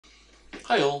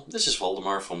Hi all, this is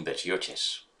Valdemar from Better Your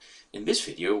Chess. In this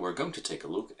video we're going to take a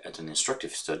look at an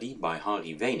instructive study by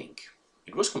Henri Weenink.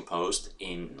 It was composed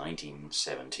in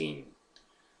 1917.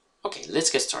 Okay, let's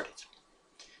get started.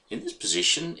 In this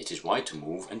position it is white to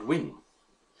move and win.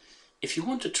 If you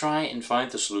want to try and find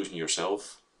the solution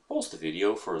yourself, pause the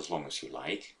video for as long as you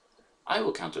like. I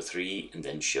will count to 3 and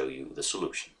then show you the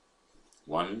solution.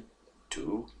 1,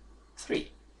 2,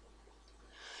 3.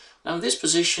 Now in this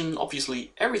position,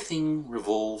 obviously everything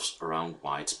revolves around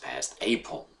white's passed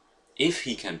a-pawn. If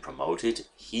he can promote it,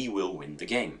 he will win the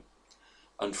game.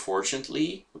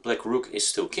 Unfortunately, the black rook is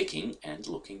still kicking and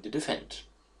looking to defend.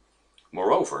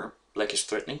 Moreover, black is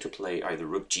threatening to play either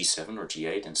rook g7 or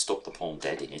g8 and stop the pawn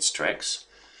dead in its tracks.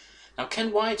 Now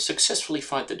can white successfully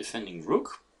fight the defending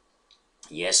rook?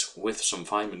 Yes, with some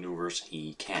fine maneuvers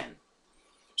he can.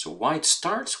 So white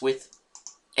starts with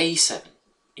a7.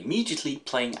 Immediately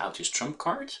playing out his trump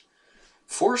card,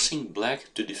 forcing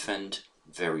black to defend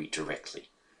very directly.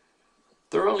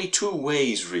 There are only two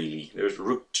ways really. There's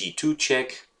rook g2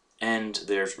 check and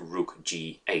there's rook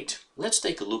g8. Let's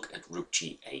take a look at rook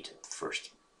g8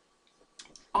 first.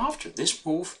 After this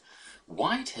move,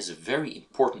 white has a very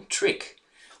important trick,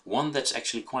 one that's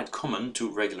actually quite common to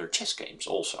regular chess games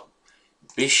also.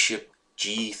 Bishop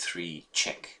g3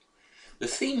 check. The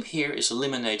theme here is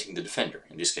eliminating the defender,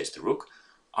 in this case the rook,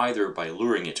 either by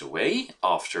luring it away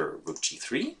after rook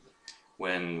g3,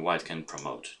 when white can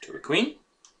promote to a queen,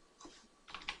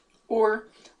 or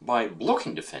by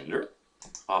blocking defender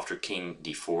after king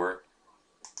d4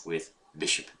 with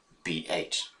bishop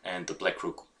b8, and the black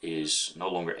rook is no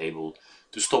longer able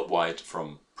to stop white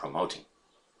from promoting.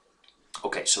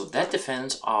 Okay, so that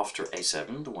defense after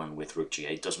a7, the one with rook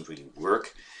g8, doesn't really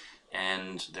work,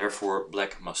 and therefore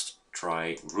black must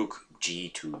try rook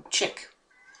g2 check.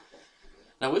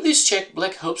 Now with this check,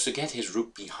 black hopes to get his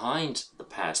rook behind the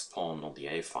passed pawn on the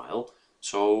a-file,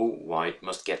 so white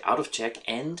must get out of check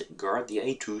and guard the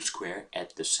a2 square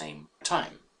at the same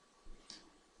time.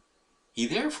 He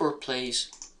therefore plays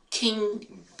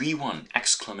king b1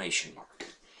 exclamation mark.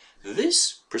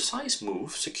 This precise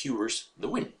move secures the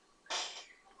win.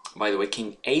 By the way,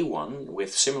 king a1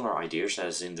 with similar ideas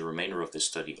as in the remainder of this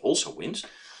study also wins,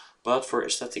 but for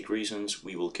aesthetic reasons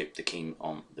we will keep the king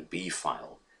on the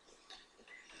b-file.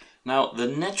 Now the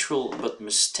natural but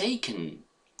mistaken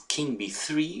king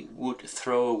b3 would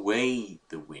throw away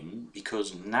the win,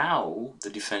 because now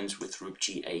the defense with rook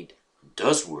g8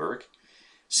 does work,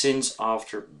 since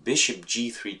after bishop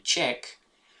g3 check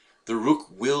the rook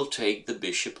will take the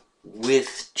bishop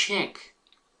with check.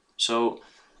 So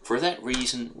for that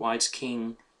reason white's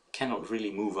king cannot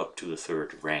really move up to the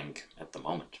third rank at the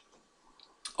moment.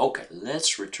 Okay,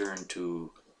 let's return to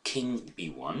king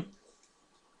b1.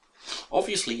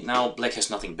 Obviously now black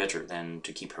has nothing better than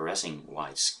to keep harassing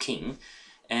white's king,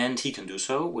 and he can do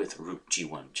so with rook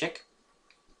g1 check.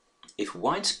 If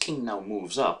white's king now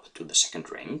moves up to the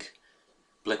second rank,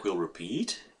 black will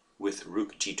repeat with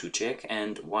rook g2 check,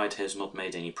 and white has not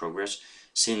made any progress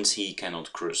since he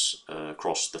cannot cross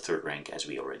the third rank, as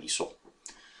we already saw.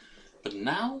 But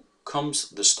now comes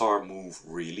the star move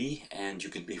really, and you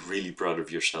can be really proud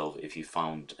of yourself if you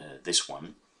found this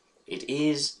one. It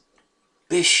is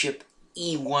bishop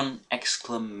e1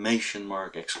 exclamation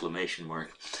mark.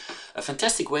 A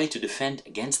fantastic way to defend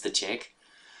against the check,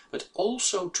 but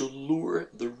also to lure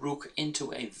the rook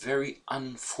into a very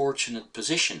unfortunate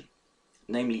position,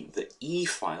 namely the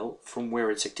e-file, from where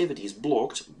its activity is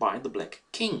blocked by the black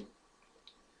king.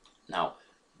 Now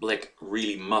black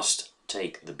really must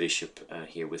take the bishop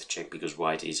here with check, because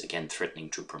white is again threatening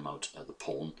to promote the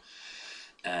pawn.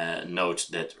 Note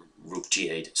that rook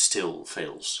g8 still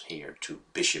fails here to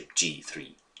bishop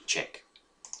g3 check.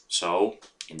 So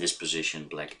in this position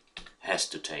black has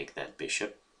to take that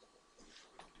bishop.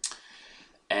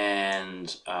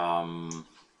 And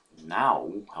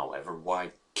now, however,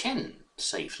 white can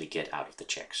safely get out of the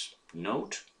checks.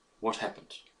 Note what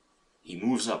happened. He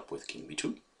moves up with king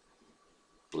b2.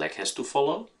 Black has to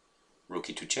follow. Rook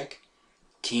e2 check.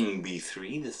 King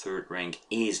b3, the third rank,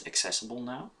 is accessible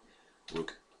now.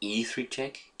 Rook e3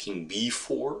 check, king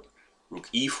b4, rook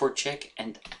e4 check,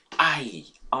 and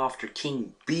after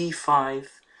king b5,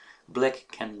 black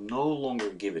can no longer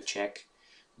give a check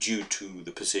due to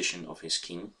the position of his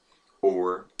king,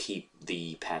 or keep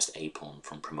the passed a-pawn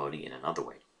from promoting in another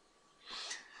way.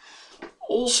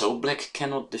 Also, black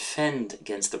cannot defend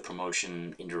against the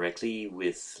promotion indirectly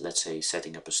with, let's say,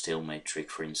 setting up a stalemate trick,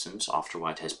 for instance, after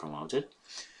white has promoted.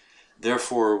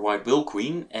 Therefore white will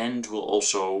queen, and will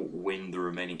also win the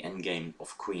remaining endgame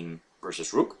of queen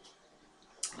versus rook.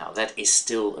 Now that is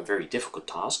still a very difficult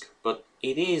task, but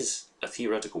it is a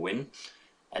theoretical win,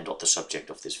 and not the subject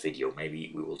of this video.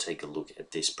 Maybe we will take a look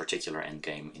at this particular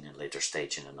endgame in a later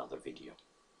stage in another video.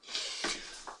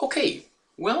 Okay,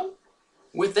 well,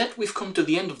 with that we've come to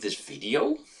the end of this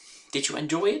video. Did you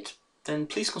enjoy it? Then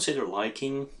please consider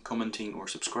liking, commenting or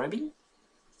subscribing.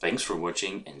 Thanks for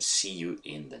watching and see you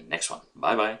in the next one.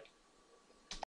 Bye bye.